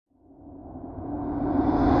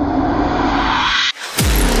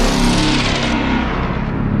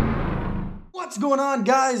What's going on,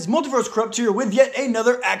 guys? Multiverse Corrupt here with yet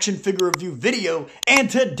another action figure review video, and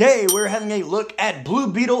today we're having a look at Blue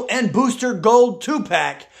Beetle and Booster Gold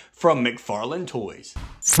 2-pack from McFarlane Toys.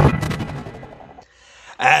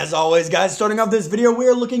 As always, guys, starting off this video, we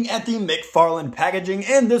are looking at the McFarlane packaging,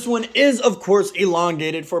 and this one is, of course,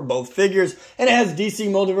 elongated for both figures, and it has DC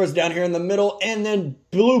Multiverse down here in the middle, and then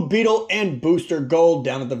Blue Beetle and Booster Gold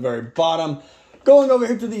down at the very bottom. Going over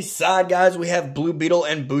here to the side, guys, we have Blue Beetle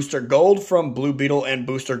and Booster Gold from Blue Beetle and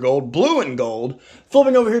Booster Gold, Blue and Gold.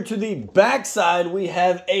 Flipping over here to the back side, we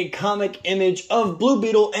have a comic image of Blue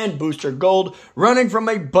Beetle and Booster Gold running from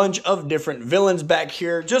a bunch of different villains back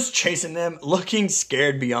here, just chasing them, looking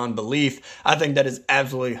scared beyond belief. I think that is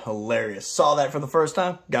absolutely hilarious. Saw that for the first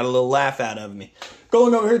time, got a little laugh out of me.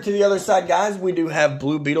 Going over here to the other side, guys, we do have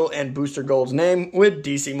Blue Beetle and Booster Gold's name with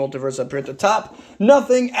DC Multiverse up here at the top.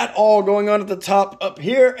 Nothing at all going on at the top up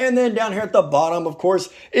here. And then down here at the bottom, of course,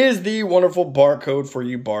 is the wonderful barcode for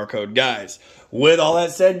you barcode guys. With all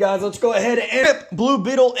that said, guys, let's go ahead and rip Blue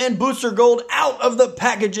Beetle and Booster Gold out of the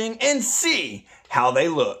packaging and see how they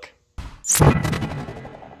look.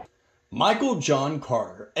 Michael John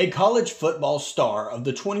Carter, a college football star of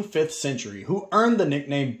the 25th century who earned the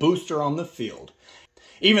nickname Booster on the field.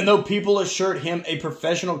 Even though people assured him a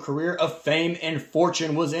professional career of fame and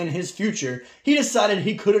fortune was in his future, he decided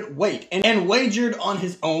he couldn't wait and wagered on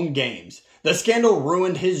his own games. The scandal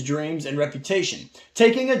ruined his dreams and reputation.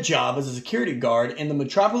 Taking a job as a security guard in the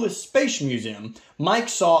Metropolis Space Museum, Mike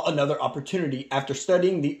saw another opportunity after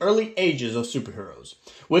studying the early ages of superheroes.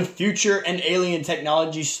 With future and alien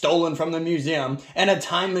technology stolen from the museum and a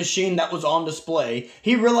time machine that was on display,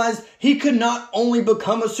 he realized he could not only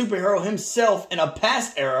become a superhero himself in a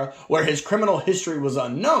past era where his criminal history was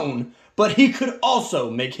unknown, but he could also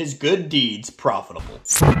make his good deeds profitable.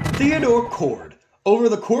 Theodore Cord. Over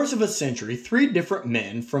the course of a century, 3 different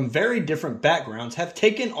men from very different backgrounds have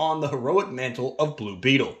taken on the heroic mantle of Blue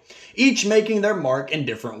Beetle, each making their mark in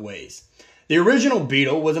different ways. The original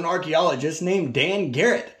Beetle was an archaeologist named Dan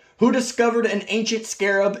Garrett, who discovered an ancient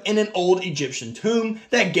scarab in an old Egyptian tomb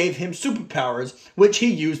that gave him superpowers which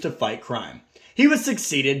he used to fight crime. He was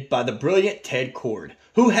succeeded by the brilliant Ted Cord,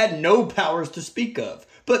 who had no powers to speak of,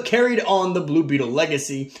 but carried on the Blue Beetle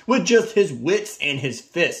legacy with just his wits and his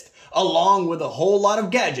fist, along with a whole lot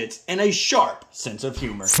of gadgets and a sharp sense of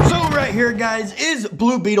humor. So right here, guys, is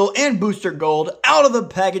Blue Beetle and Booster Gold out of the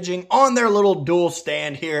packaging on their little dual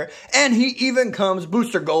stand here. And he even comes,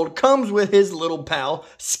 Booster Gold comes with his little pal,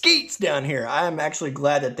 Skeets, down here. I am actually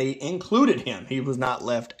glad that they included him. He was not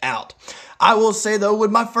left out. I will say, though,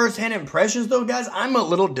 with my first-hand impressions, though, guys, I'm a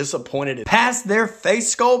little disappointed. Past their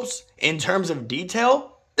face sculpts, in terms of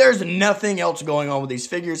detail, there's nothing else going on with these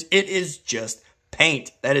figures. It is just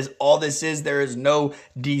paint. That is all this is. There is no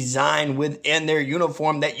design within their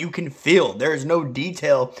uniform that you can feel. There is no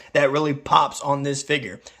detail that really pops on this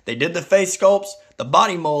figure. They did the face sculpts, the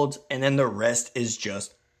body molds, and then the rest is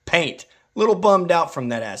just paint. A little bummed out from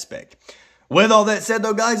that aspect. With all that said,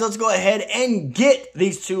 though, guys, let's go ahead and get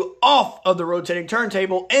these two off of the rotating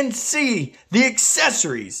turntable and see the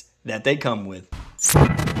accessories that they come with.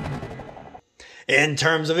 In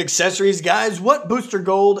terms of accessories, guys, what Booster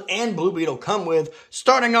Gold and Blue Beetle come with,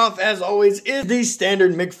 starting off, as always, is the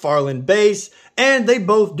standard McFarlane base. And they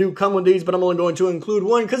both do come with these, but I'm only going to include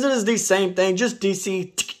one because it is the same thing, just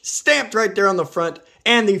DC stamped right there on the front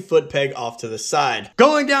and the foot peg off to the side.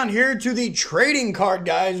 Going down here to the trading card,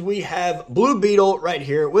 guys, we have Blue Beetle right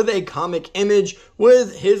here with a comic image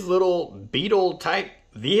with his little beetle type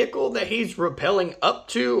vehicle that he's rappelling up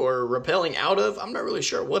to or rappelling out of. I'm not really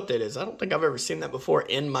sure what that is. I don't think I've ever seen that before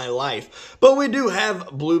in my life. But we do have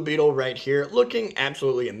Blue Beetle right here looking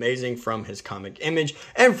absolutely amazing from his comic image.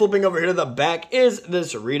 And flipping over here to the back is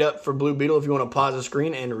this read-up for Blue Beetle if you want to pause the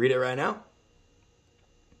screen and read it right now.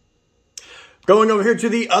 Going over here to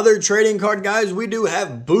the other trading card, guys, we do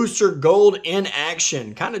have Booster Gold in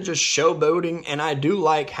action. Kind of just showboating, and I do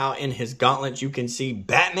like how in his gauntlets you can see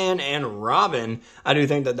Batman and Robin. I do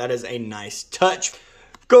think that that is a nice touch.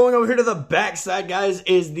 Going over here to the back side, guys,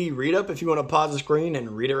 is the read-up if you want to pause the screen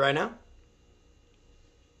and read it right now.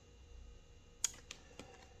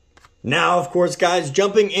 Now, of course, guys,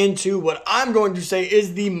 jumping into what I'm going to say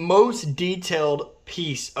is the most detailed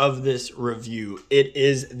piece of this review. It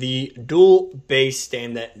is the dual base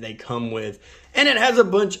stand that they come with, and it has a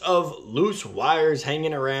bunch of loose wires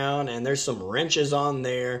hanging around, and there's some wrenches on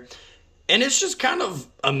there, and it's just kind of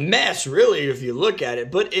a mess, really, if you look at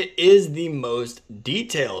it, but it is the most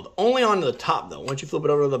detailed. Only on the top, though. Once you flip it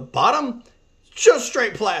over to the bottom, just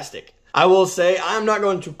straight plastic. I will say I'm not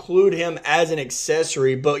going to include him as an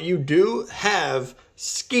accessory, but you do have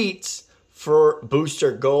Skeets for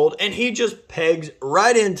Booster Gold, and he just pegs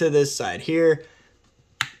right into this side here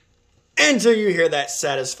until you hear that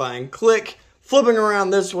satisfying click, flipping around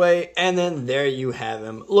this way, and then there you have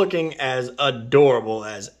him, looking as adorable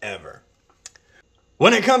as ever.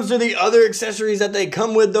 When it comes to the other accessories that they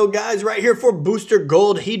come with though, guys, right here for Booster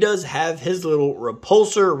Gold, he does have his little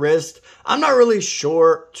repulsor wrist. I'm not really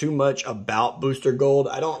sure too much about Booster Gold.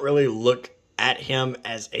 I don't really look at him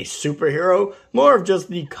as a superhero, more of just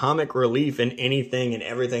the comic relief in anything and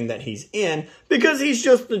everything that he's in, because he's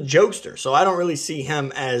just the jokester. So I don't really see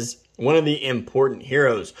him as one of the important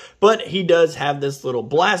heroes, but he does have this little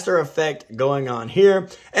blaster effect going on here.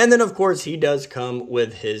 And then of course he does come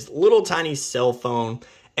with his little tiny cell phone,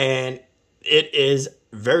 and it is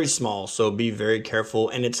very small, so be very careful.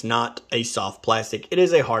 And it's not a soft plastic, it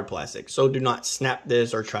is a hard plastic, so do not snap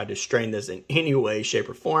this or try to strain this in any way, shape,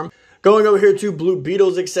 or form. Going over here to Blue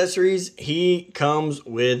Beetle's accessories, he comes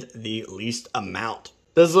with the least amount.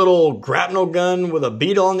 This little grapnel gun with a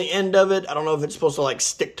beetle on the end of it. I don't know if it's supposed to like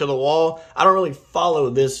stick to the wall. I don't really follow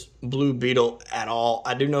this Blue Beetle at all.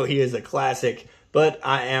 I do know he is a classic, but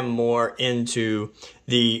I am more into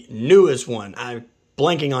the newest one. I'm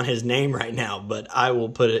blanking on his name right now, but I will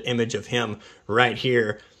put an image of him right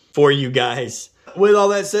here for you guys. With all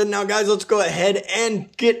that said, now guys, let's go ahead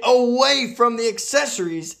and get away from the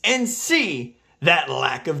accessories and see that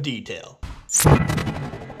lack of detail.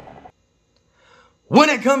 When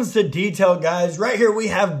it comes to detail, guys, right here we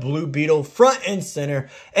have Blue Beetle front and center,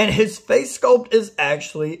 and his face sculpt is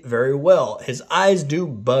actually very well. His eyes do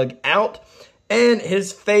bug out, and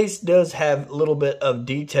his face does have a little bit of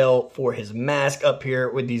detail for his mask up here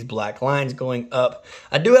with these black lines going up.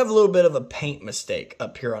 I do have a little bit of a paint mistake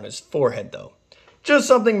up here on his forehead though. Just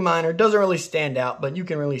something minor, doesn't really stand out, but you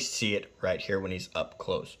can really see it right here when he's up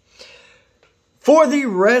close. For the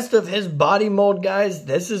rest of his body mold, guys,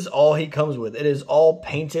 this is all he comes with. It is all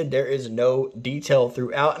painted. There is no detail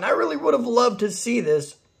throughout, and I really would have loved to see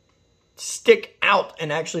this stick out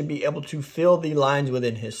and actually be able to fill the lines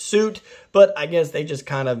within his suit, but I guess they just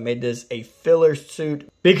kind of made this a filler suit,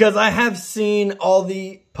 because I have seen all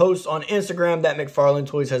the posts on Instagram that McFarlane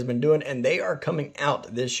Toys has been doing, and they are coming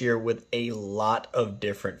out this year with a lot of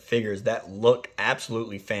different figures that look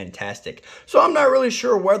absolutely fantastic. So I'm not really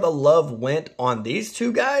sure where the love went on these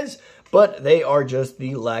two guys, but they are just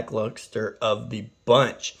the lackluster of the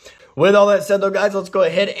bunch. With all that said though, guys, let's go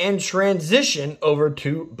ahead and transition over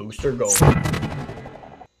to Booster Gold.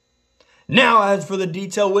 Now, as for the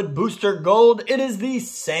detail with Booster Gold, it is the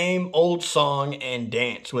same old song and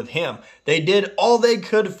dance with him. They did all they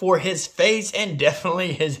could for his face and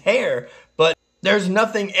definitely his hair, but there's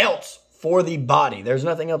nothing else for the body. There's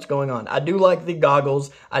nothing else going on. I do like the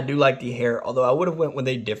goggles. I do like the hair, although I would have went with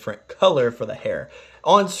a different color for the hair.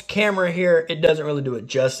 On camera here, it doesn't really do it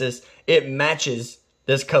justice. It matches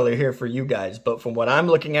this color here for you guys, but from what I'm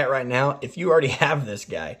looking at right now, if you already have this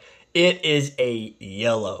guy, it is a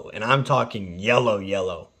yellow, and I'm talking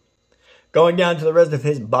yellow. Going down to the rest of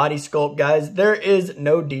his body sculpt, guys, there is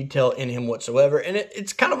no detail in him whatsoever, and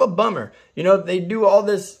it's kind of a bummer. You know, they do all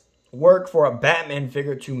this work for a Batman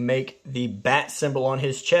figure to make the bat symbol on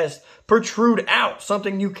his chest protrude out,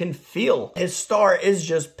 something you can feel. His star is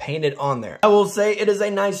just painted on there. I will say it is a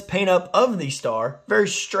nice paint up of the star, very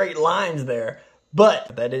straight lines there,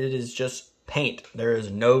 but that it is just paint. There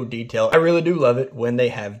is no detail. I really do love it when they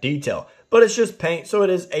have detail, but it's just paint, so it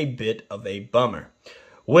is a bit of a bummer.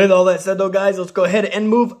 With all that said though, guys, let's go ahead and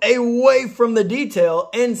move away from the detail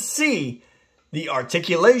and see the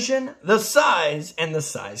articulation, the size, and the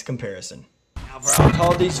size comparison. Now for how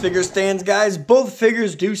tall these figures stand, guys, both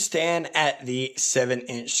figures do stand at the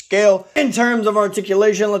 7-inch scale. In terms of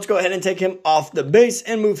articulation, let's go ahead and take him off the base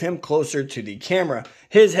and move him closer to the camera.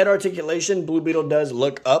 His head articulation, Blue Beetle does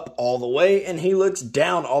look up all the way, and he looks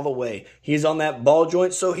down all the way. He's on that ball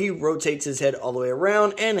joint, so he rotates his head all the way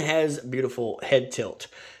around and has beautiful head tilt.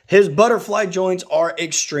 His butterfly joints are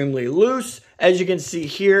extremely loose. As you can see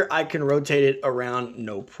here, I can rotate it around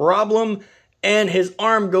no problem, and his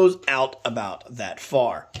arm goes out about that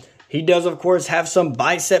far. He does, of course, have some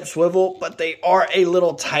bicep swivel, but they are a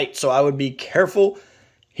little tight, so I would be careful.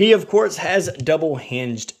 He, of course, has double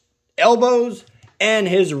hinged elbows, and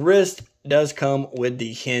his wrist does come with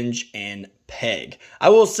the hinge and peg. I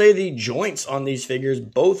will say the joints on these figures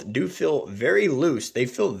both do feel very loose. They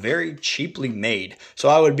feel very cheaply made. So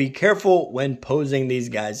I would be careful when posing these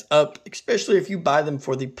guys up, especially if you buy them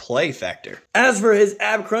for the play factor. As for his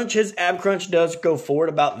ab crunch does go forward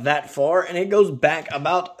about that far, and it goes back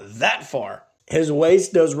about that far. His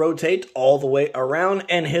waist does rotate all the way around,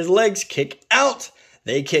 and his legs kick out.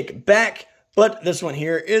 They kick back. But this one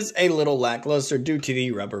here is a little lackluster due to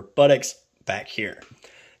the rubber buttocks. back here.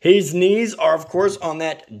 His knees are, of course, on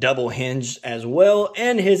that double hinge as well,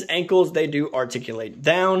 and his ankles, they do articulate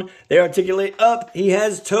down. They articulate up. He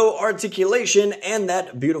has toe articulation and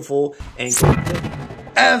that beautiful ankle tip.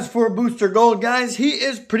 As for Booster Gold, guys, he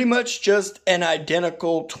is pretty much just an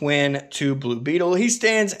identical twin to Blue Beetle. He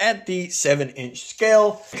stands at the 7-inch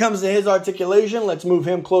scale. When it comes to his articulation, let's move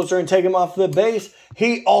him closer and take him off the base.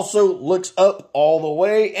 He also looks up all the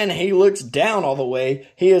way, and he looks down all the way.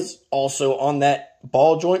 He is also on that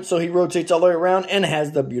ball joint, so he rotates all the way around and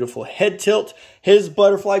has the beautiful head tilt. His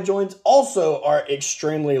butterfly joints also are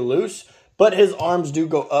extremely loose, but his arms do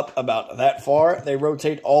go up about that far. They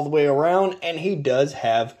rotate all the way around, and he does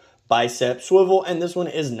have bicep swivel, and this one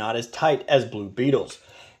is not as tight as Blue Beetle's.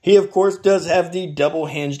 He, of course, does have the double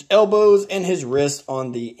hinged elbows and his wrist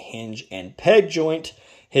on the hinge and peg joint.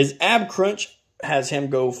 His ab crunch has him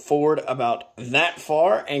go forward about that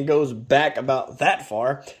far and goes back about that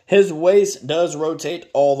far. His waist does rotate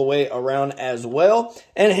all the way around as well,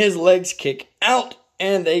 and his legs kick out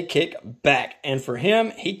and they kick back. And for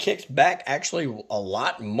him, he kicks back actually a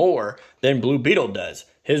lot more than Blue Beetle does.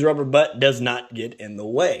 His rubber butt does not get in the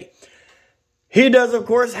way. He does, of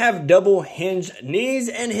course, have double hinged knees,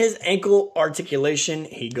 and his ankle articulation,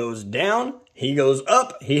 he goes down, he goes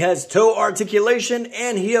up, he has toe articulation,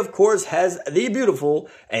 and he, of course, has the beautiful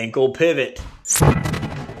ankle pivot.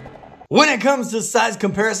 When it comes to size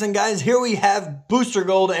comparison, guys, here we have Booster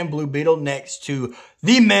Gold and Blue Beetle next to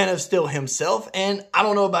the Man of Steel himself, and I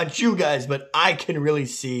don't know about you guys, but I can really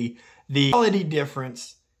see the quality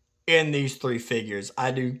difference in these three figures.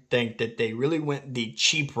 I do think that they really went the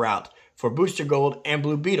cheap route for Booster Gold and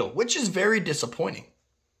Blue Beetle, which is very disappointing.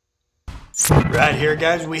 Right here,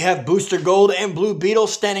 guys, we have Booster Gold and Blue Beetle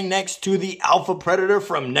standing next to the Alpha Predator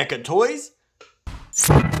from NECA Toys.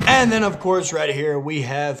 And then, of course, right here, we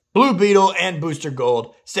have Blue Beetle and Booster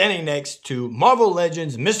Gold standing next to Marvel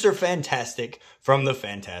Legends Mr. Fantastic from the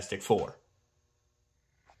Fantastic Four.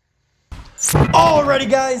 Alrighty,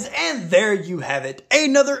 guys, and there you have it.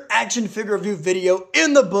 Another action figure review video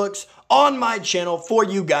in the books on my channel for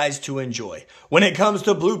you guys to enjoy. When it comes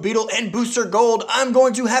to Blue Beetle and Booster Gold, I'm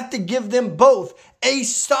going to have to give them both a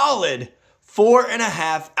solid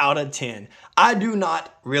 4.5 out of 10. I do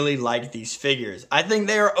not really like these figures. I think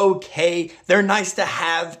they are okay. They're nice to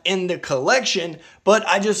have in the collection, but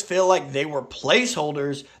I just feel like they were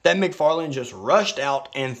placeholders that McFarlane just rushed out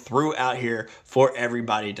and threw out here for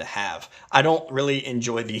everybody to have. I don't really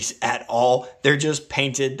enjoy these at all. They're just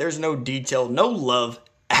painted. There's no detail, no love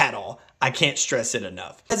at all. I can't stress it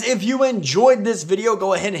enough. If you enjoyed this video,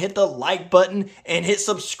 go ahead and hit the like button and hit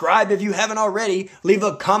subscribe if you haven't already. Leave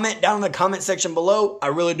a comment down in the comment section below. I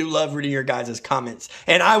really do love reading your guys' comments.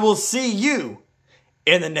 And I will see you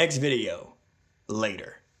in the next video.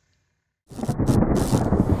 Later.